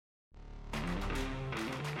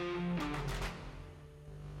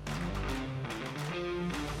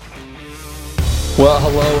Well,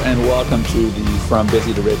 hello and welcome to the From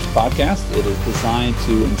Busy to Rich podcast. It is designed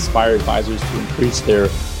to inspire advisors to increase their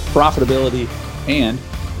profitability and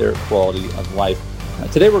their quality of life.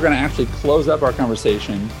 Today, we're going to actually close up our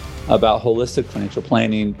conversation about holistic financial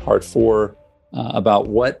planning, part 4, about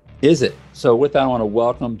what is it. So with that, I want to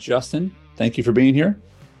welcome Justin. Thank you for being here.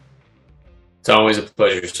 It's always a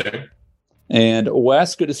pleasure, sir. And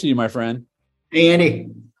Wes, good to see you, my friend. Hey, Andy.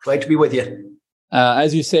 Glad to be with you.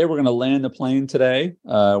 As you say, we're going to land the plane today.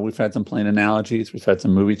 We've had some plane analogies. We've had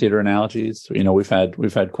some movie theater analogies. You know, we've had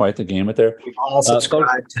quite the gamut there. We've all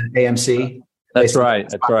subscribed to AMC. That's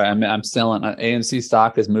right. I'm selling. AMC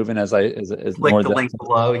stock is moving as click more the link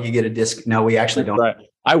below. You get a disc. No, we actually don't. Right.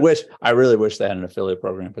 I really wish they had an affiliate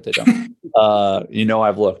program, but they don't.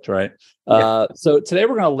 I've looked, right? Yeah. So today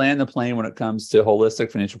we're going to land the plane when it comes to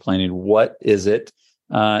holistic financial planning. What is it?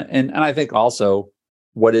 And I think also,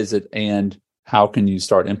 what is it and how can you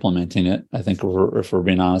start implementing it? I think if we're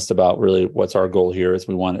being honest about really what's our goal here is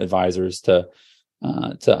we want advisors to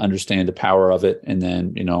understand the power of it and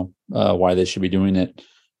then, why they should be doing it.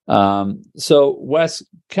 So Wes,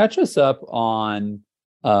 catch us up on,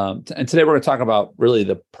 and today we're going to talk about really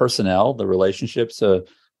the personnel, the relationships,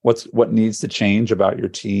 what needs to change about your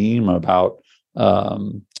team, about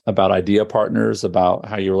idea partners, about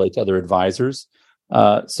how you relate to other advisors.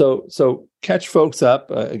 So catch folks up.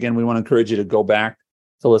 Again, we want to encourage you to go back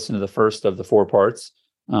to listen to the first of the 4 parts.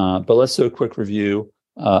 But let's do a quick review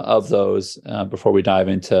of those before we dive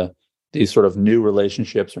into these sort of new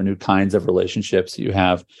relationships or new kinds of relationships that you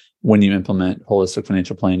have when you implement holistic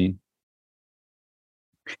financial planning.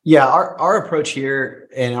 Yeah, our approach here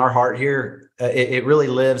and our heart here, it really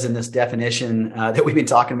lives in this definition that we've been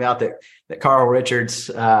talking about that Carl Richards,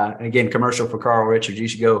 again, commercial for Carl Richards. You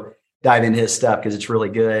should go dive into his stuff because it's really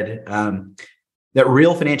good. That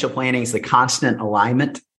real financial planning is the constant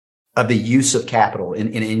alignment of the use of capital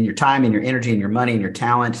in your time, in your energy, in your money, in your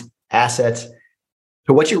talent, assets,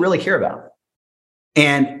 to what you really care about.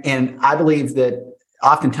 And I believe that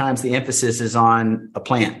oftentimes the emphasis is on a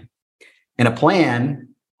plan. And a plan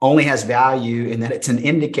only has value in that it's an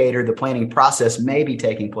indicator the planning process may be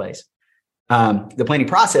taking place. The planning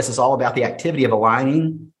process is all about the activity of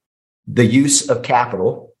aligning the use of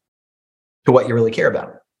capital to what you really care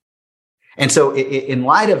about. And so in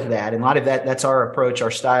light of that, that's our approach, our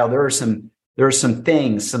style. There are some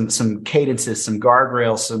things, some cadences, some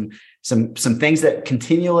guardrails, some things that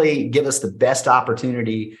continually give us the best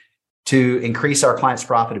opportunity to increase our clients'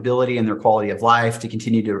 profitability and their quality of life, to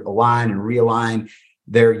continue to align and realign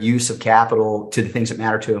their use of capital to the things that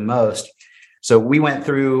matter to them most. So we went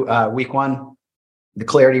through week 1, the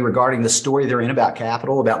clarity regarding the story they're in about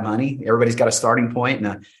capital, about money. Everybody's got a starting point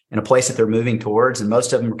and a place that they're moving towards. And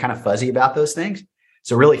most of them are kind of fuzzy about those things.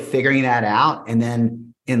 So really figuring that out. And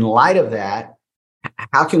then in light of that,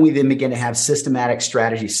 how can we then begin to have systematic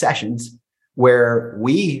strategy sessions where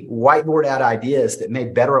we whiteboard out ideas that may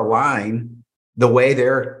better align the way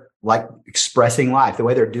they're like expressing life, the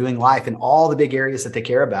way they're doing life in all the big areas that they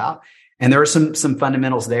care about. And there are some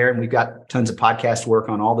fundamentals there. And we've got tons of podcast work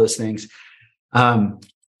on all those things. And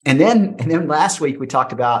then last week we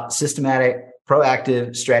talked about systematic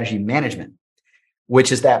proactive strategy management,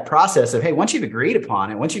 which is that process of, hey, once you've agreed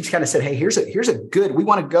upon it, once you've kind of said, hey, here's a good, we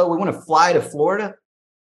want to fly to Florida,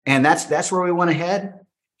 and that's where we want to head.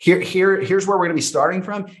 Here's where we're going to be starting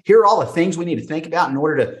from. Here are all the things we need to think about in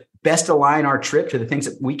order to best align our trip to the things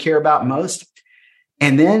that we care about most.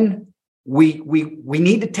 And then we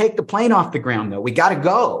need to take the plane off the ground, though. We got to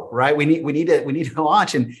go, right? We need to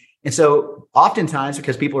launch. And so oftentimes,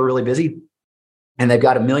 because people are really busy and they've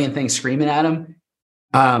got a million things screaming at them,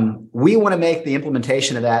 we want to make the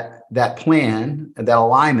implementation of that plan, that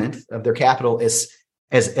alignment of their capital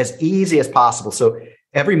as easy as possible. So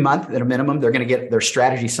every month at a minimum, they're going to get their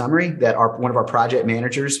strategy summary that one of our project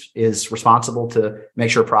managers is responsible to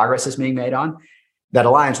make sure progress is being made on. That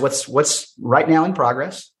aligns what's right now in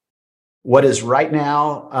progress, what is right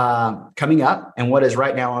now coming up, and what is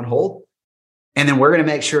right now on hold. And then we're going to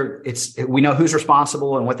make sure we know who's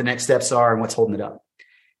responsible and what the next steps are and what's holding it up.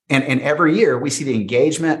 And every year we see the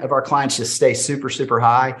engagement of our clients just stay super, super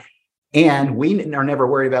high. And we are never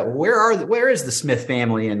worried about where is the Smith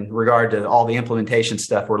family in regard to all the implementation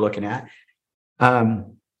stuff we're looking at.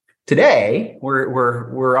 Today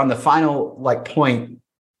we're on the final point.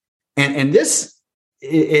 And this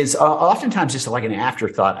is oftentimes just like an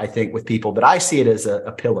afterthought, I think, with people, but I see it as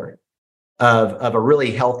a pillar of a really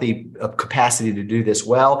healthy capacity to do this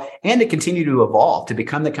well and to continue to evolve, to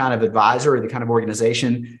become the kind of advisor or the kind of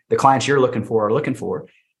organization the clients you're looking for,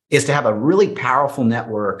 is to have a really powerful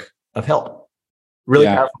network of help,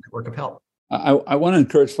 powerful network of help. I want to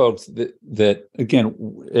encourage folks that again,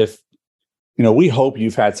 if we hope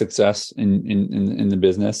you've had success in the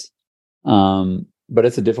business, but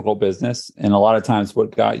it's a difficult business, and a lot of times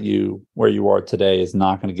what got you where you are today is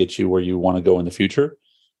not going to get you where you want to go in the future,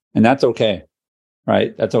 and that's okay,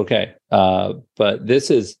 right? That's okay. But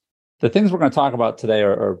this is the things we're going to talk about today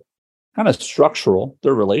are kind of structural.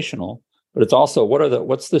 They're relational, but it's also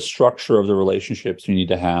what's the structure of the relationships you need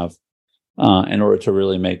to have in order to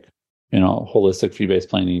really make holistic fee-based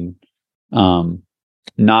planning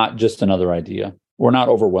not just another idea or not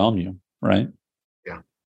overwhelm you, right? Yeah.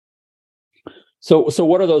 So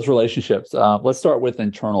what are those relationships? Let's start with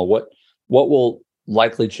internal. What will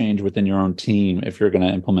likely change within your own team if you're going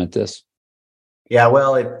to implement this? Yeah,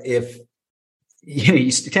 well, if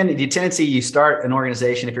you tendency you start an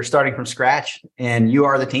organization, if you're starting from scratch and you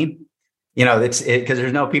are the team, it's because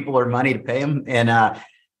there's no people or money to pay them, and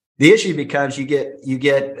the issue becomes you get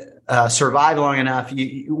survive long enough.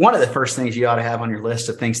 One of the first things you ought to have on your list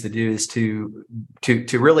of things to do is to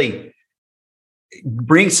really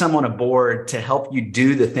bring someone aboard to help you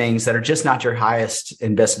do the things that are just not your highest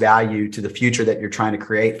and best value to the future that you're trying to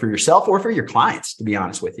create for yourself or for your clients, to be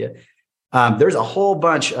honest with you. There's a whole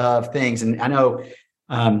bunch of things. And I know,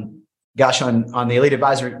 on the Elite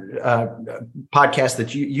Advisor podcast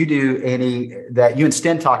that you do, Andy, that you and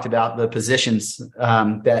Sten talked about the positions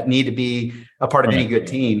that need to be a part of any good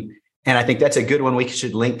team. And I think that's a good one we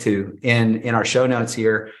should link to in our show notes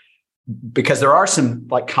here, because there are some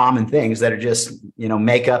like common things that are just,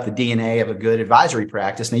 make up the DNA of a good advisory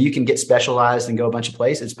practice. Now you can get specialized and go a bunch of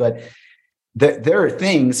places, but there are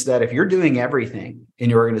things that if you're doing everything in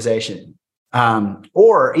your organization,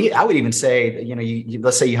 or I would even say that,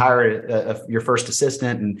 let's say you hire your first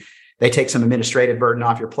assistant and they take some administrative burden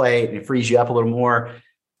off your plate and it frees you up a little more.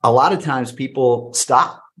 A lot of times people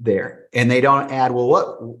stop there and they don't add,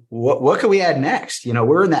 well, what can we add next?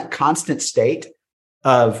 We're in that constant state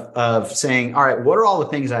of saying, all right, what are all the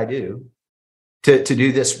things I do to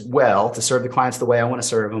do this well, to serve the clients the way I want to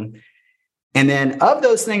serve them? And then of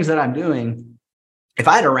those things that I'm doing, if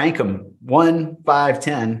I had to rank them 1, 5,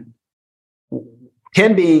 10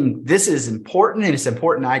 being this is important and it's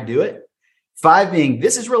important I do it. 5 being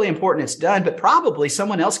this is really important, it's done, but probably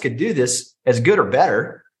someone else could do this as good or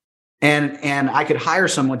better. And I could hire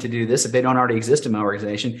someone to do this if they don't already exist in my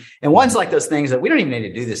organization. And 1's like those things that we don't even need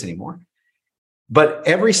to do this anymore. But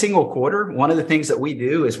every single quarter, one of the things that we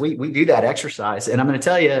do is we do that exercise. And I'm going to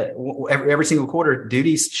tell you, every single quarter,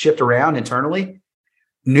 duties shift around internally.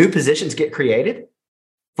 New positions get created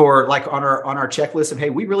for like on our checklist of, hey,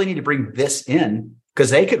 we really need to bring this in because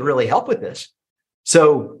they could really help with this.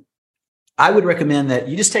 So I would recommend that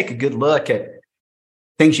you just take a good look at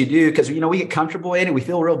things you do, because we get comfortable in it. We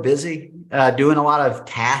feel real busy doing a lot of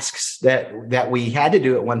tasks that we had to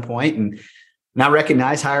do at one point, and now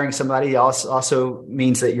recognize hiring somebody also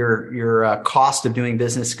means that your cost of doing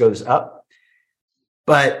business goes up.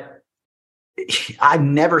 But I've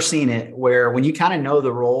never seen it where when you kind of know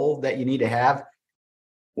the role that you need to have,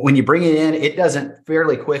 when you bring it in, it doesn't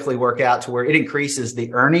fairly quickly work out to where it increases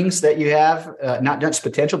the earnings that you have, not just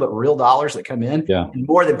potential, but real dollars that come in, and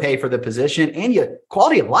more than pay for the position, and your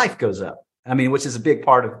quality of life goes up. I mean, which is a big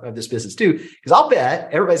part of this business too, because I'll bet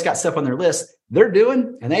everybody's got stuff on their list they're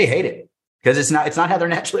doing and they hate it because it's not how they're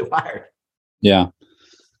naturally wired. Yeah.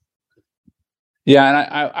 Yeah.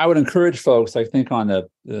 And I would encourage folks, I think on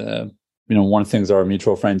the one of the things our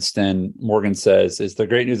mutual friend Sten Morgan says is the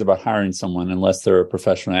great news about hiring someone, unless they're a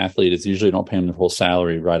professional athlete, is usually don't pay them the whole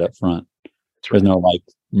salary right up front. There's no like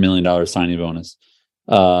 $1 million signing bonus.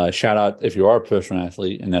 Shout out if you are a professional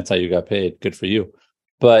athlete and that's how you got paid. Good for you.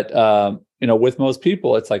 But, with most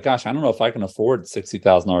people, it's like, gosh, I don't know if I can afford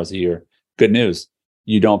 $60,000 a year. Good news.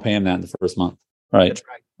 You don't pay them that in the first month. Right. That's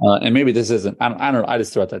right. And maybe this isn't, I don't know. I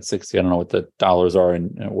just threw out that 60. I don't know what the dollars are in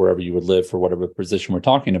wherever you would live for whatever position we're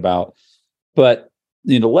talking about. But,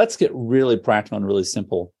 let's get really practical and really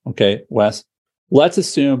simple. Okay, Wes, let's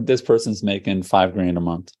assume this person's making $5,000 a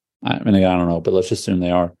month. I mean, I don't know, but let's just assume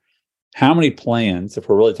they are. How many plans, if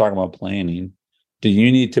we're really talking about planning, do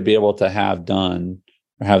you need to be able to have done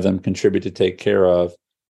or have them contribute to take care of,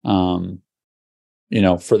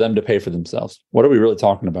 for them to pay for themselves? What are we really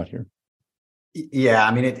talking about here? Yeah,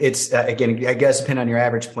 I mean, it's again, I guess depending on your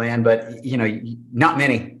average plan, but not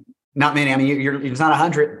many. I mean, it's not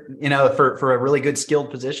 100. For a really good skilled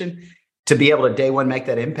position to be able to day one make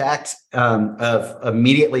that impact of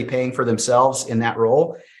immediately paying for themselves in that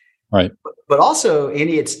role. Right. But also,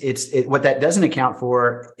 Andy, it's what that doesn't account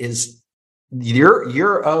for is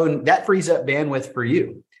your own, that frees up bandwidth for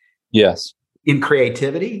you. Yes. In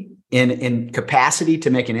creativity, in capacity to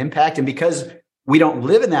make an impact. And because we don't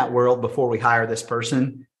live in that world before we hire this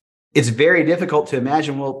person, it's very difficult to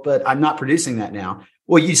imagine, well, but I'm not producing that now.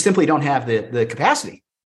 Well, you simply don't have the capacity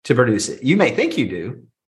to produce it. You may think you do,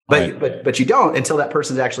 but you don't until that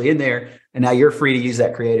person's actually in there. And now you're free to use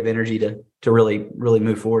that creative energy to really, really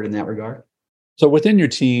move forward in that regard. So within your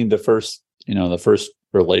team, the first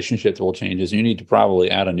relationship that will change is you need to probably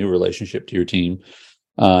add a new relationship to your team.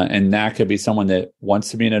 And that could be someone that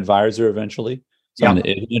wants to be an advisor eventually, someone that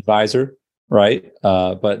is an advisor, right?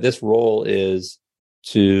 But this role is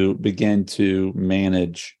to begin to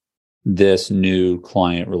manage this new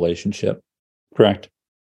client relationship, correct?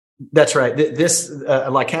 That's right. This,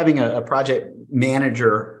 like having a project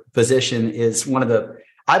manager position is one of the,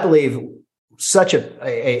 I believe, such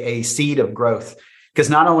a seed of growth. Because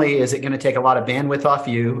not only is it going to take a lot of bandwidth off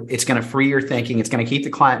you, it's going to free your thinking, it's going to keep the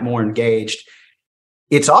client more engaged.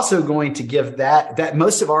 It's also going to give that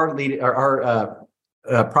most of our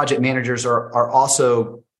project managers are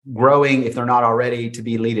also growing, if they're not already, to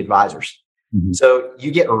be lead advisors. Mm-hmm. So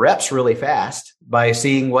you get reps really fast by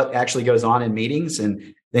seeing what actually goes on in meetings,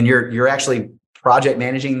 and then you're actually project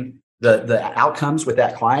managing the outcomes with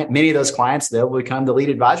that client. Many of those clients, they'll become the lead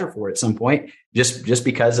advisor for at some point, just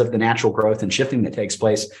because of the natural growth and shifting that takes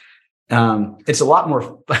place. It's a lot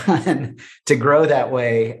more fun to grow that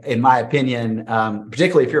way, in my opinion,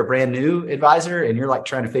 particularly if you're a brand new advisor and you're like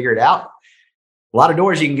trying to figure it out. A lot of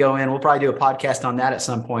doors you can go in. We'll probably do a podcast on that at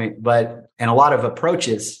some point, and a lot of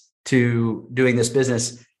approaches to doing this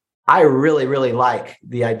business. I really, really like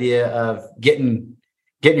the idea of getting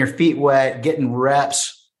your feet wet, getting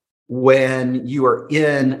reps when you are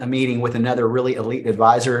in a meeting with another really elite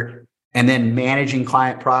advisor, and then managing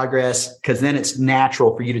client progress, because then it's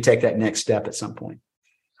natural for you to take that next step at some point.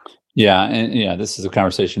 Yeah. And this is a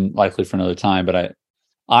conversation likely for another time, but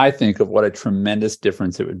I think of what a tremendous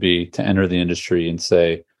difference it would be to enter the industry and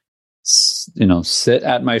say, sit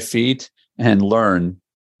at my feet and learn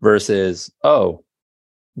versus, oh,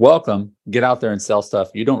 welcome, get out there and sell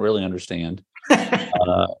stuff you don't really understand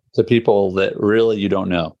to people that really you don't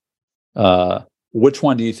know. Which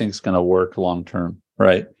one do you think is going to work long term?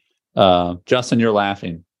 Right. Justin, you're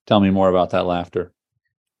laughing. Tell me more about that laughter.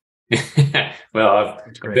 Well,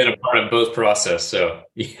 I've been a part of both process. So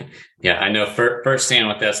yeah, I know firsthand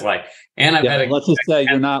what that's like. And let's just say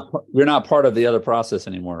you're not part of the other process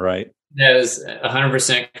anymore, right? That is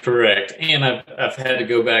 100% correct. And I've had to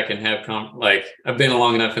go back and have I've been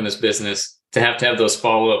long enough in this business to have those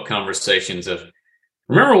follow-up conversations of,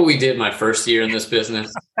 remember what we did my first year in this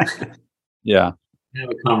business? Yeah. Have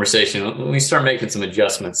a conversation when we start making some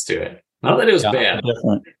adjustments to it. Not that it was bad.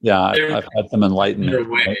 Different. Yeah. I've had some enlightenment.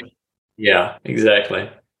 Right? Yeah, exactly.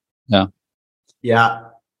 Yeah. Yeah.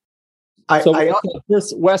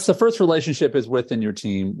 Wes, the first relationship is within your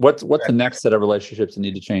team. What's the next set of relationships that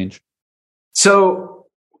need to change? So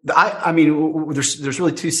I mean, there's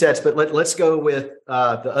really two sets, but let's go with the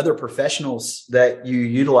other professionals that you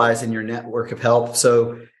utilize in your network of help.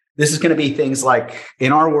 So this is going to be things like,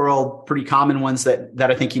 in our world, pretty common ones that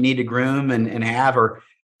I think you need to groom and have are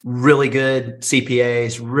really good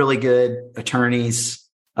CPAs, really good attorneys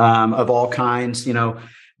of all kinds.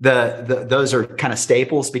 Those are kind of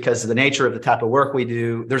staples because of the nature of the type of work we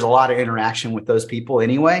do. There's a lot of interaction with those people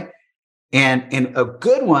anyway. And a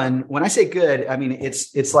good one, when I say good, I mean,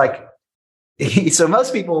 it's like, so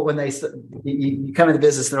most people, when you come into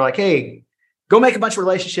business, they're like, hey, go make a bunch of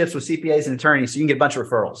relationships with CPAs and attorneys so you can get a bunch of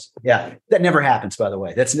referrals. Yeah, that never happens, by the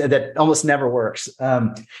way. That almost never works.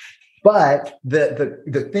 But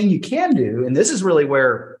the thing you can do, and this is really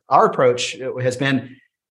where our approach has been,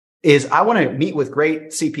 is I want to meet with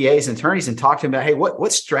great CPAs and attorneys and talk to them about, hey,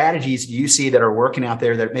 what strategies do you see that are working out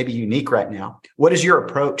there that may be unique right now? What is your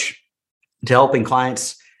approach to helping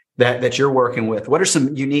clients that you're working with? What are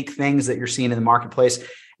some unique things that you're seeing in the marketplace?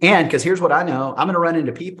 And because here's what I know, I'm going to run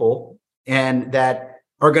into people and that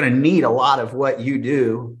are going to need a lot of what you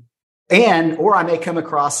do. Or I may come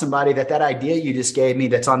across somebody that idea you just gave me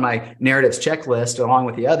that's on my narratives checklist, along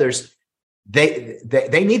with the others, they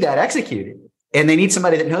need that executed. And they need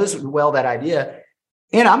somebody that knows well that idea.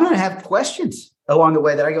 And I'm going to have questions along the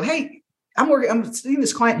way that I go, hey, I'm seeing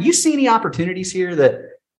this client. Do you see any opportunities here that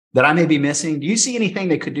I may be missing? Do you see anything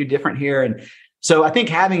that could do different here? And so I think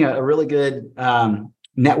having a really good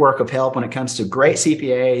network of help when it comes to great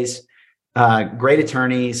CPAs, great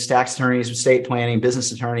attorneys, tax attorneys, estate planning,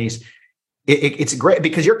 business attorneys, it's great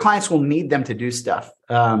because your clients will need them to do stuff.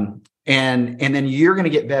 And then you're going to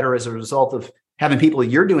get better as a result of having people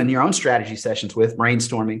you're doing your own strategy sessions with,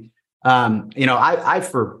 brainstorming. I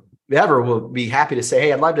forever will be happy to say,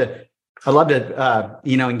 hey, I'd love to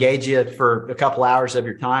engage you for a couple hours of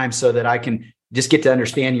your time so that I can just get to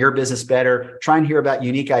understand your business better, try and hear about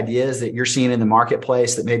unique ideas that you're seeing in the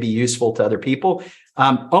marketplace that may be useful to other people.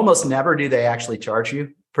 Almost never do they actually charge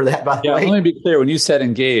you for that, by the way. Let me be clear. When you said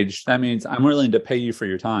engaged, that means I'm willing to pay you for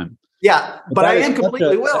your time. Yeah, but I am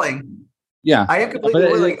completely willing. Yeah. I am completely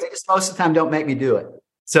willing. They just most of the time don't make me do it.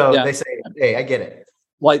 So they say, hey, I get it.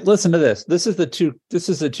 Like, listen to this. This is the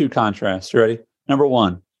two contrasts. You ready? Number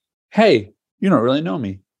one, hey, you don't really know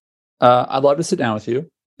me. I'd love to sit down with you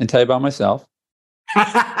and tell you about myself.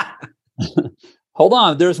 Hold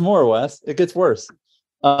on. There's more, Wes. It gets worse.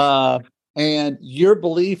 And your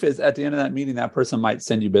belief is at the end of that meeting, that person might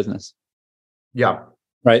send you business. Yeah.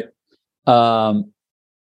 Right.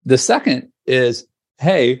 The second is,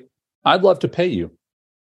 hey, I'd love to pay you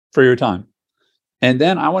for your time. And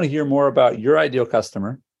then I want to hear more about your ideal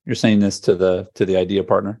customer. You're saying this to the idea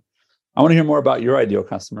partner. I want to hear more about your ideal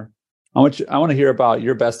customer. I want to hear about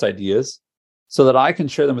your best ideas so that I can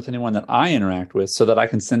share them with anyone that I interact with, so that I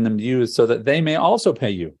can send them to you so that they may also pay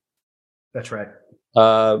you. That's right.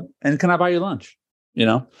 And can I buy you lunch?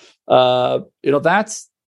 That's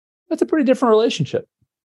a pretty different relationship.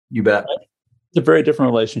 You bet. Right? It's a very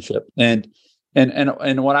different relationship. And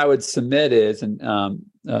what I would submit is, and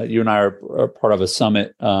you and I are part of a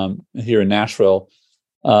summit here in Nashville,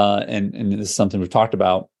 and this is something we've talked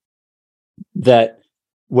about, that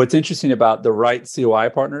what's interesting about the right COI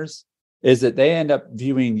partners is that they end up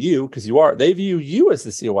viewing you, because they view you as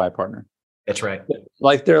the COI partner. That's right.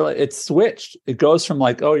 Like it's switched. It goes from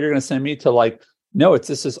like, oh, you're going to send me, to like, no, it's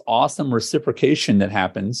just this awesome reciprocation that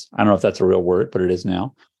happens. I don't know if that's a real word, but it is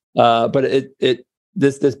now. But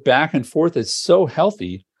this back and forth is so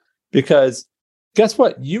healthy, because guess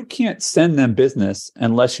what? You can't send them business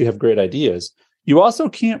unless you have great ideas. You also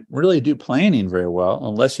can't really do planning very well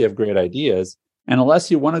unless you have great ideas, and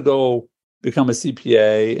unless you want to go become a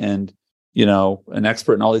CPA and an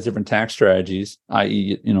expert in all these different tax strategies,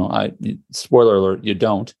 i.e., spoiler alert, you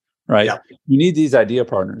don't, right? Yeah. You need these idea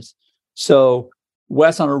partners. So,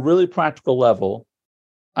 Wes, on a really practical level,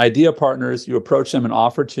 idea partners, you approach them and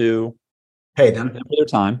offer to pay them for their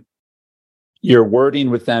time. Your wording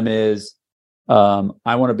with them is,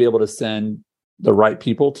 I want to be able to send the right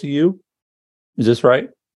people to you. Is this right?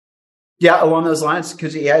 Yeah, along those lines,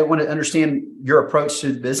 because I want to understand your approach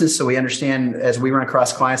to the business, so we understand as we run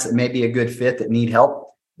across clients that may be a good fit, that need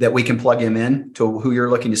help, that we can plug them in to who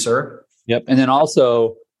you're looking to serve. Yep. And then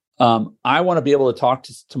also, I want to be able to talk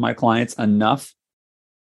to my clients enough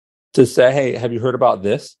to say, hey, have you heard about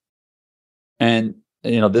this? And,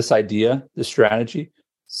 this idea, this strategy,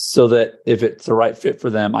 so that if it's the right fit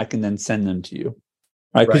for them, I can then send them to you.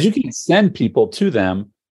 Right? Because you can't send people to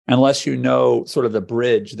them unless you know sort of the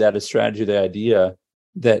bridge, that is strategy, the idea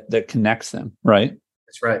that connects them, right?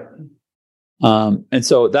 That's right. And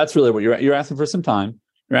so that's really what you're asking for. Some time.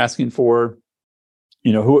 You're asking for,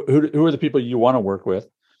 who are the people you want to work with,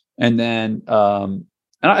 and then and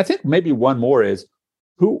I think maybe one more is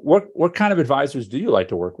what kind of advisors do you like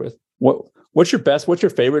to work with? What's your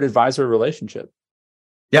favorite advisor relationship?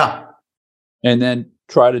 Yeah, and then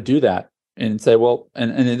try to do that and say, well,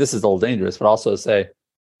 and this is a little dangerous, but also say,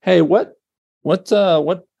 hey, what's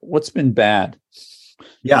been bad?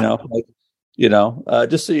 Yeah.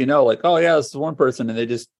 Just so you know, like, oh yeah, this is one person and they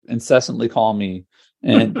just incessantly call me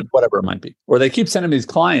and whatever it might be. Or they keep sending me these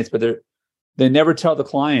clients, but they never tell the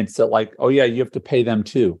clients that, like, oh yeah, you have to pay them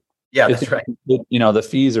too. Yeah, that's right. The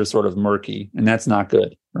fees are sort of murky, and that's not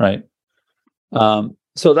good, right?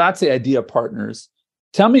 So that's the idea partners.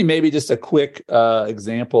 Tell me maybe just a quick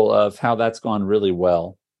example of how that's gone really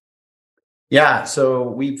well. Yeah.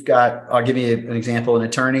 So I'll give you an example, an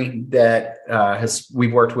attorney that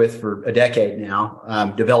we've worked with for a decade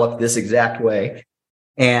now, developed this exact way.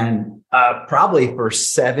 And probably for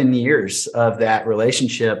 7 years of that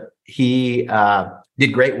relationship, he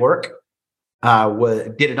did great work,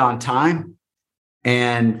 did it on time,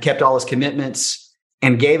 and kept all his commitments,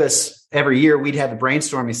 and gave us, every year we'd have a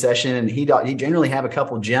brainstorming session, and he generally have a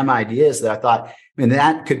couple gem ideas that I thought,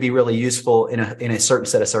 that could be really useful in a certain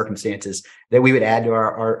set of circumstances that we would add to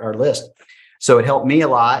our list. So it helped me a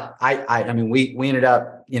lot. We ended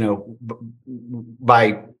up,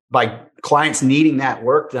 by clients needing that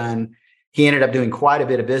work done, he ended up doing quite a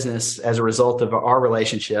bit of business as a result of our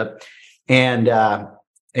relationship, and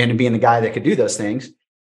being the guy that could do those things.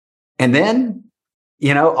 And then,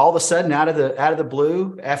 all of a sudden, out of the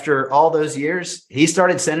blue, after all those years, he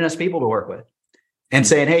started sending us people to work with and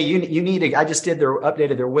saying, hey, you need to, I just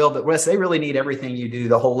updated their will, but Wes, they really need everything you do,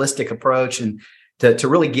 the holistic approach, and to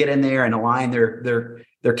really get in there and align their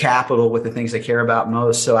capital with the things they care about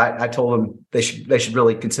most. So I told them they should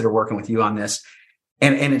really consider working with you on this.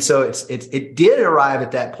 And so it did arrive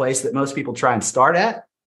at that place that most people try and start at,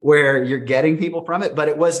 where you're getting people from it, but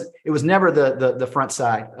it was never the front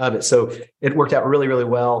side of it. So it worked out really, really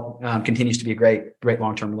well. Continues to be a great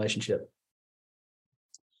long-term relationship.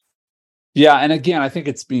 Yeah. And again, I think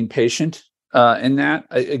it's being patient in that.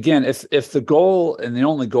 Again, if the goal and the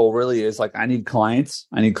only goal really is like, I need clients,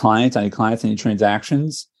 I need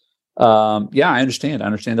transactions. Yeah, I understand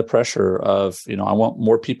the pressure of, I want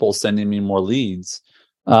more people sending me more leads.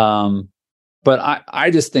 But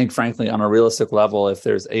I just think, frankly, on a realistic level, if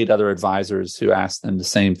there's 8 other advisors who ask them the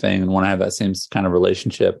same thing and want to have that same kind of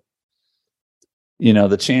relationship,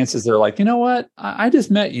 the chances they're like, you know what, I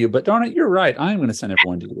just met you, but darn it, you're right, I'm going to send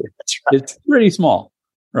everyone to you. Right. It's pretty small,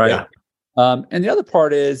 right? Yeah. And the other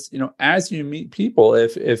part is, as you meet people,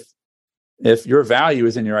 if your value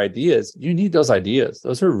is in your ideas, you need those ideas.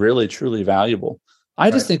 Those are really, truly valuable.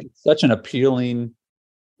 I just think it's such an appealing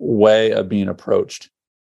way of being approached.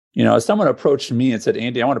 If someone approached me and said,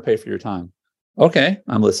 Andy, I want to pay for your time. Okay,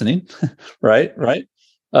 I'm listening. Right.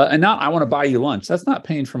 And now I want to buy you lunch. That's not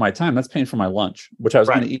paying for my time. That's paying for my lunch, which I was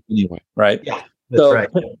going to eat anyway. Right. Yeah. So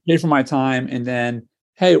pay for my time. And then,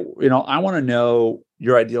 hey, I want to know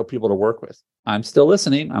your ideal people to work with. I'm still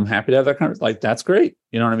listening. I'm happy to have that conversation. Like, that's great.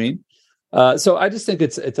 You know what I mean? So I just think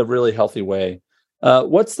it's a really healthy way.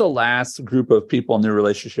 What's the last group of people in new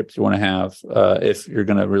relationships you want to have if you're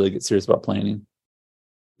going to really get serious about planning?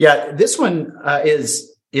 Yeah, this one is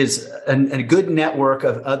a good network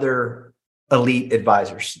of other elite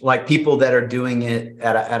advisors, like people that are doing it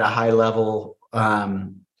at a high level,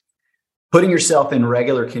 putting yourself in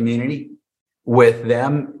regular community with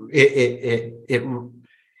them.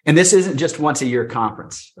 And this isn't just once a year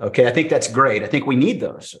conference. Okay. I think that's great. I think we need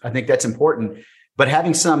those. I think that's important, but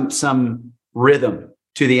having some rhythm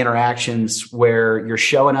to the interactions where you're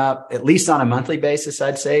showing up at least on a monthly basis,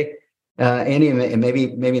 I'd say, Andy, and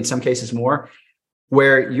maybe in some cases more,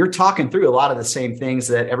 where you're talking through a lot of the same things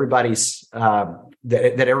that everybody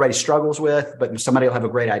struggles with, but somebody will have a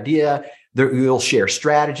great idea. You'll share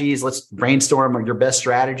strategies. Let's brainstorm on your best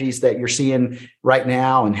strategies that you're seeing right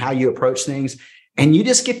now and how you approach things. And you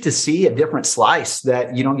just get to see a different slice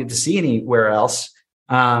that you don't get to see anywhere else.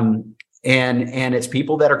 And it's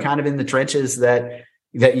people that are kind of in the trenches that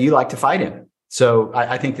you like to fight in. So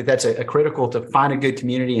I think that's a critical to find a good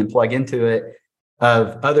community and plug into it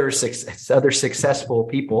of other successful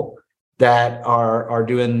people that are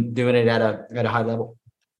doing it at a high level.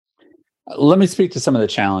 Let me speak to some of the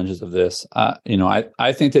challenges of this.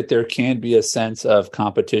 I think that there can be a sense of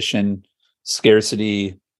competition,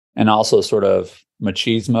 scarcity, and also sort of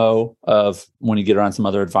machismo of when you get around some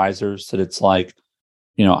other advisors that it's like,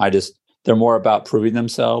 they're more about proving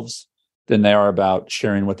themselves than they are about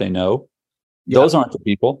sharing what they know. Yep. Those aren't the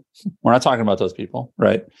people. We're not talking about those people,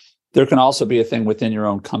 right? There can also be a thing within your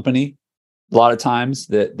own company. A lot of times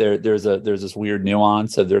that there's this weird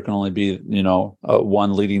nuance of there can only be,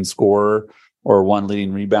 one leading scorer or one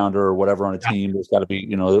leading rebounder or whatever on a team. There's got to be,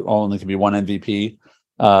 there only can be one MVP.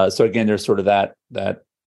 So again, there's sort of that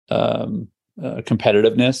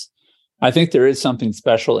competitiveness. I think there is something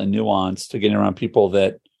special and nuance to getting around people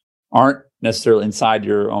that aren't necessarily inside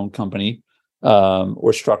your own company,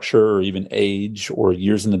 or structure, or even age or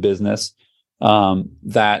years in the business.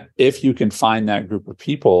 That if you can find that group of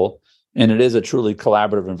people, and it is a truly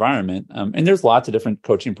collaborative environment, and there's lots of different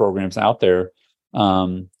coaching programs out there.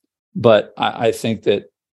 But I think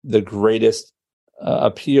that the greatest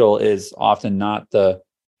appeal is often not the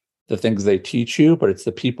things they teach you, but it's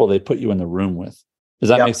the people they put you in the room with. Does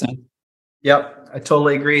that make sense? Yep. I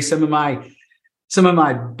totally agree. Some of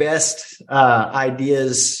my best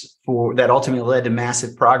ideas that ultimately led to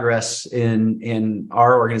massive progress in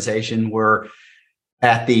our organization were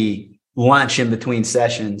at the lunch in between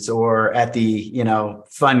sessions, or at the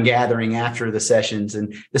fun gathering after the sessions.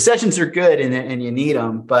 And the sessions are good and you need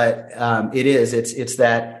them, but it's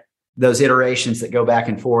that those iterations that go back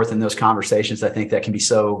and forth and those conversations, I think, that can be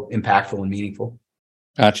so impactful and meaningful.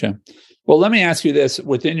 Gotcha. Well, let me ask you this: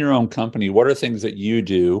 within your own company, what are things that you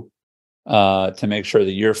do to make sure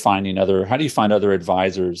that you're finding how do you find other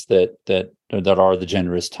advisors that are the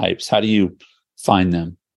generous types? How do you find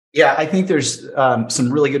them? Yeah, I think there's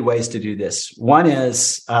some really good ways to do this. One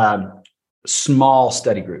is small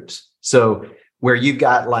study groups. So where you've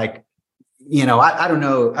got I don't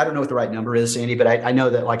know what the right number is, Andy, but I know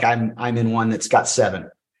that I'm in one that's got 7,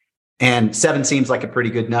 and 7 seems like a pretty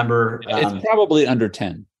good number. It's probably under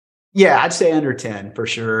 10. Yeah, I'd say under 10 for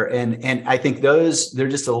sure. And I think they're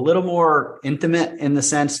just a little more intimate in the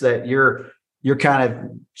sense that you're you're kind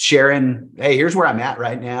of sharing, hey, here's where I'm at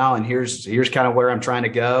right now, and here's kind of where I'm trying to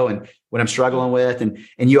go and what I'm struggling with, and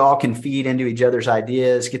you all can feed into each other's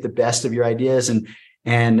ideas, get the best of your ideas, and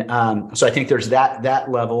so I think there's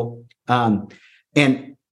that level.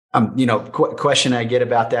 Question I get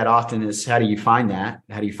about that often is, how do you find that?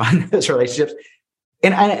 How do you find those relationships?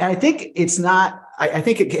 And I think it's not. I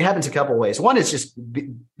think it happens a couple of ways. One is just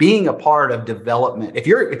being a part of development. If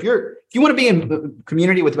you want to be in a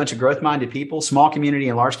community with a bunch of growth-minded people, small community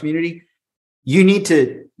and large community, you need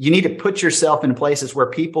to put yourself in places where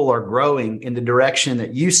people are growing in the direction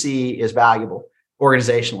that you see is valuable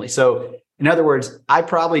organizationally. So, in other words, I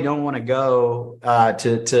probably don't want to go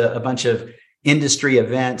to a bunch of industry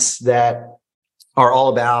events that are all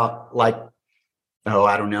about, like, oh,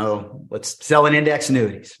 I don't know, let's sell an index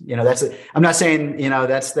annuities. I'm not saying,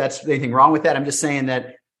 that's anything wrong with that. I'm just saying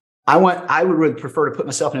that I would really prefer to put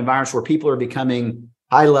myself in environments where people are becoming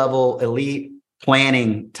high level, elite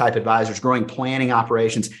planning type advisors, growing planning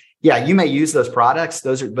operations. Yeah, you may use those products.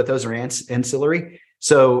 Those are ancillary.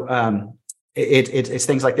 So it's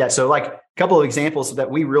things like that. So, like, a couple of examples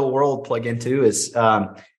that we real world plug into is,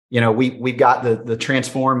 we've got the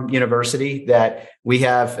Transform University that we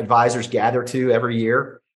have advisors gather to every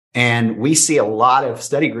year. And we see a lot of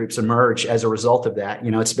study groups emerge as a result of that.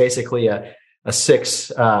 It's basically it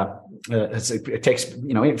takes, 4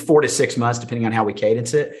 to 6 months, depending on how we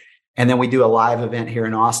cadence it. And then we do a live event here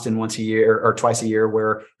in Austin once a year or twice a year,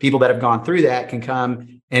 where people that have gone through that can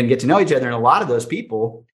come and get to know each other. And a lot of those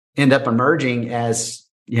people end up emerging as,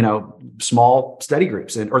 small study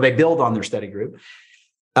groups, or they build on their study group.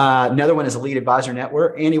 Another one is Elite Advisor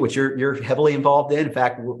Network, Andy, which you're heavily involved in. In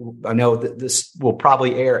fact, I know that this will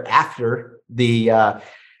probably air after the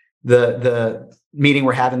meeting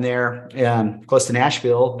we're having there close to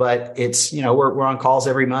Nashville. But it's, we're on calls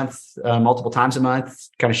every month, multiple times a month,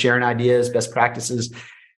 kind of sharing ideas, best practices,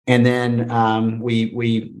 and then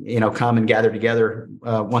we come and gather together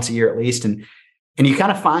once a year at least, and you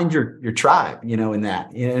kind of find your tribe, in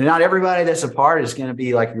that. Not everybody that's a part is going to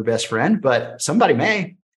be like your best friend, but somebody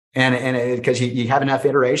may. And because you have enough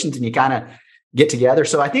iterations and you kind of get together.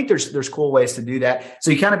 So I think there's cool ways to do that.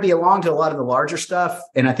 So you kind of be along to a lot of the larger stuff.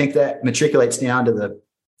 And I think that matriculates down to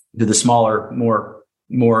the smaller, more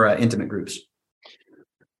intimate groups.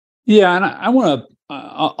 Yeah. And I want to,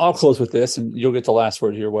 I'll close with this, and you'll get the last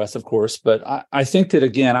word here, Wes, of course. But I think that,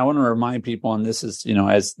 again, I want to remind people, and this is,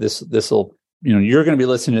 as this will, you're going to be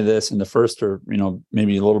listening to this in the first, or,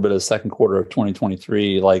 maybe a little bit of the second quarter of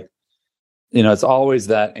 2023, like, it's always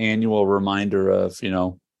that annual reminder of,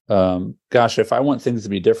 gosh, if I want things to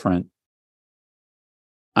be different,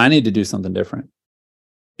 I need to do something different.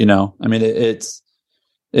 I mean,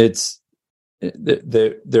 there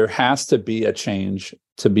has to be a change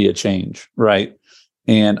to be a change, right?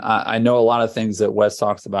 And I know a lot of things that Wes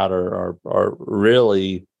talks about are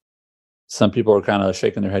really, some people are kind of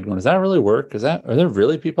shaking their head going, does that really work? Are there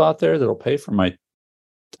really people out there that'll pay for my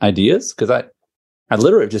ideas? Because I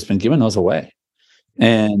literally have just been giving those away,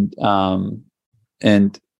 and I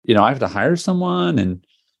have to hire someone, and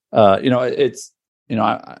there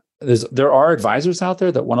are advisors out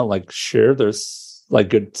there that want to, like, share their like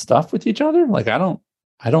good stuff with each other. Like, I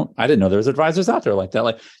didn't know there's advisors out there like that.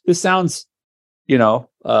 Like, this sounds, some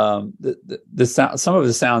of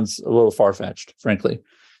it sounds a little far-fetched, frankly.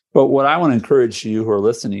 But what I want to encourage you who are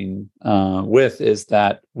listening with is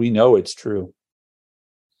that we know it's true.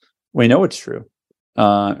 We know it's true.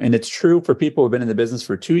 And it's true for people who've been in the business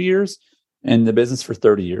for 2 years and the business for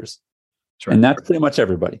 30 years. That's right. And that's pretty much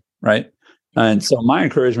everybody, right? And so my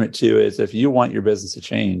encouragement to you is, if you want your business to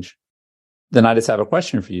change, then I just have a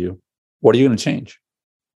question for you. What are you going to change?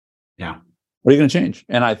 Yeah. What are you going to change?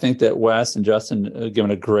 And I think that Wes and Justin have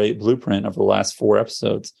given a great blueprint over the last 4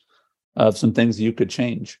 episodes of some things you could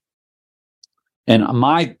change. And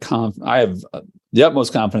I have the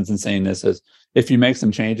utmost confidence in saying this is, if you make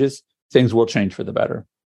some changes, things will change for the better.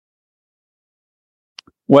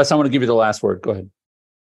 Wes, I want to give you the last word. Go ahead.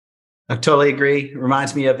 I totally agree. It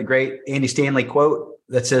reminds me of the great Andy Stanley quote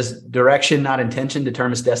that says, "Direction, not intention,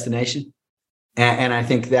 determines destination." And I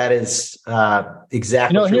think that is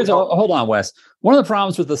exactly. Hold on, Wes. One of the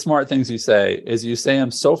problems with the smart things you say is you say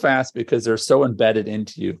them so fast because they're so embedded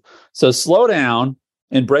into you. So slow down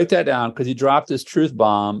and break that down, because you dropped this truth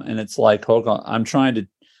bomb, and it's like, hold on,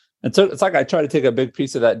 it's like I try to take a big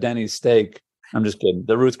piece of that Denny's steak. I'm just kidding.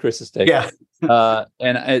 The Ruth Chris steak. Yeah.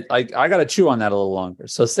 And I got to chew on that a little longer.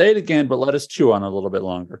 So say it again, but let us chew on it a little bit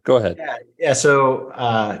longer. Go ahead. Yeah.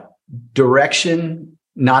 So direction,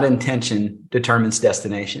 not intention, determines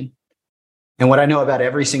destination. And what I know about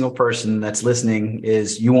every single person that's listening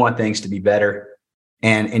is, you want things to be better.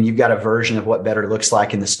 and you've got a version of what better looks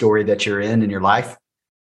like in the story that you're in your life.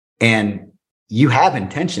 And you have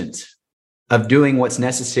intentions of doing what's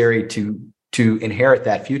necessary to inherit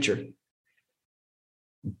that future.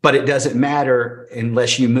 But it doesn't matter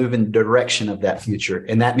unless you move in the direction of that future.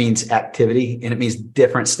 And that means activity, and it means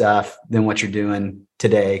different stuff than what you're doing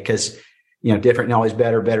today. Because, different and always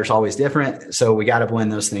better, better is always different. So we got to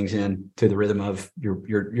blend those things in to the rhythm of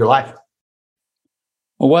your life.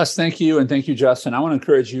 Well, Wes, thank you. And thank you, Justin. I want to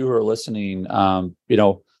encourage you who are listening.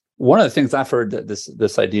 One of the things I've heard that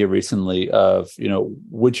this idea recently of,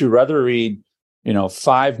 would you rather read,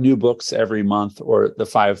 5 new books every month or the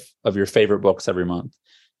 5 of your favorite books every month?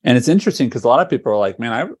 And it's interesting because a lot of people are like,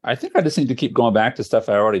 man, I think I just need to keep going back to stuff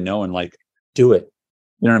I already know and do it.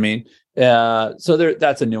 You know what I mean? So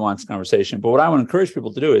that's a nuanced conversation. But what I want to encourage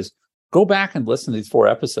people to do is go back and listen to these 4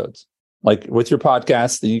 episodes. Like with your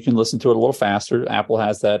podcast, you can listen to it a little faster. Apple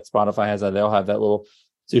has that. Spotify has that. They'll have that little,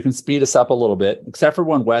 so you can speed us up a little bit, except for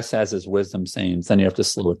when Wes has his wisdom sayings, then you have to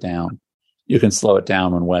slow it down. You can slow it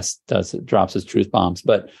down when Wes drops his truth bombs.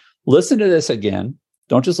 But listen to this again.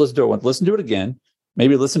 Don't just listen to it once. Listen to it again.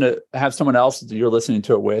 Maybe have someone else you're listening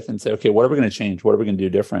to it with and say, okay, what are we going to change? What are we going to do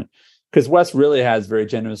different? Because Wes really has very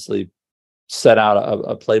generously set out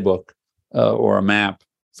a playbook or a map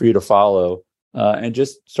for you to follow and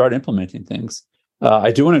just start implementing things.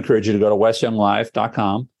 I do want to encourage you to go to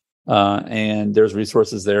wesyounglive.com and there's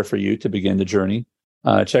resources there for you to begin the journey.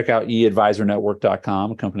 Check out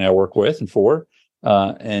eadvisornetwork.com, a company I work with and for,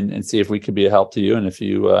 and see if we could be a help to you. And if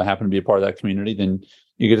you happen to be a part of that community, then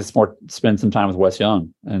you get to spend some time with Wes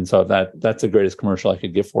Young. And so that's the greatest commercial I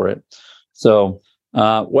could give for it. So,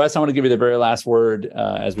 Wes, I want to give you the very last word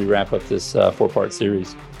as we wrap up this 4-part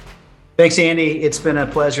series. Thanks, Andy. It's been a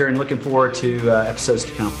pleasure and looking forward to episodes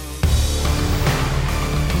to come.